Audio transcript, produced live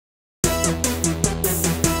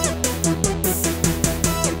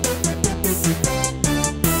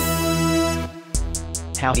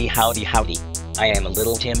Howdy howdy howdy. I am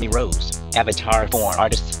Lil Timmy Rose, avatar for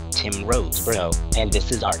artist Tim Roseborough, and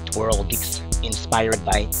this is Art World Geeks, inspired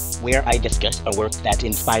by, where I discuss a work that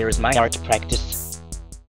inspires my art practice.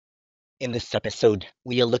 In this episode,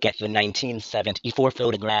 we'll look at the 1974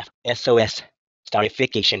 photograph, S.O.S.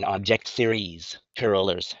 Starification Object Series,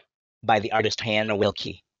 Curlers, by the artist Hannah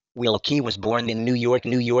Wilke. Wilke was born in New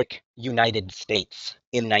York, United States,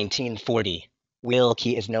 in 1940.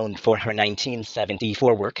 Wilke is known for her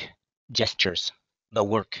 1974 work, Gestures. The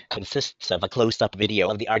work consists of a close-up video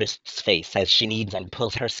of the artist's face as she kneads and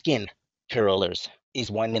pulls her skin. Curlers is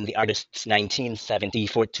one in the artist's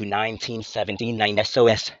 1974 to 1979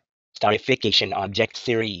 S.O.S. Starification Object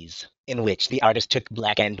Series, in which the artist took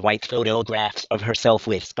black and white photographs of herself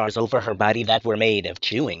with scars over her body that were made of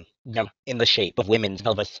chewing gum in the shape of women's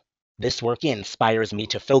vulvas. This work inspires me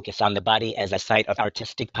to focus on the body as a site of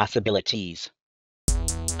artistic possibilities.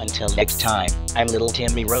 Until next time, I'm Lil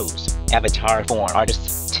Timmy Rose, avatar for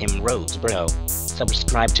artist Tim Roseborough.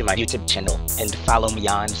 Subscribe to my YouTube channel and follow me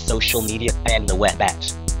on social media and the web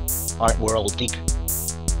at ARTWORLDGEEK.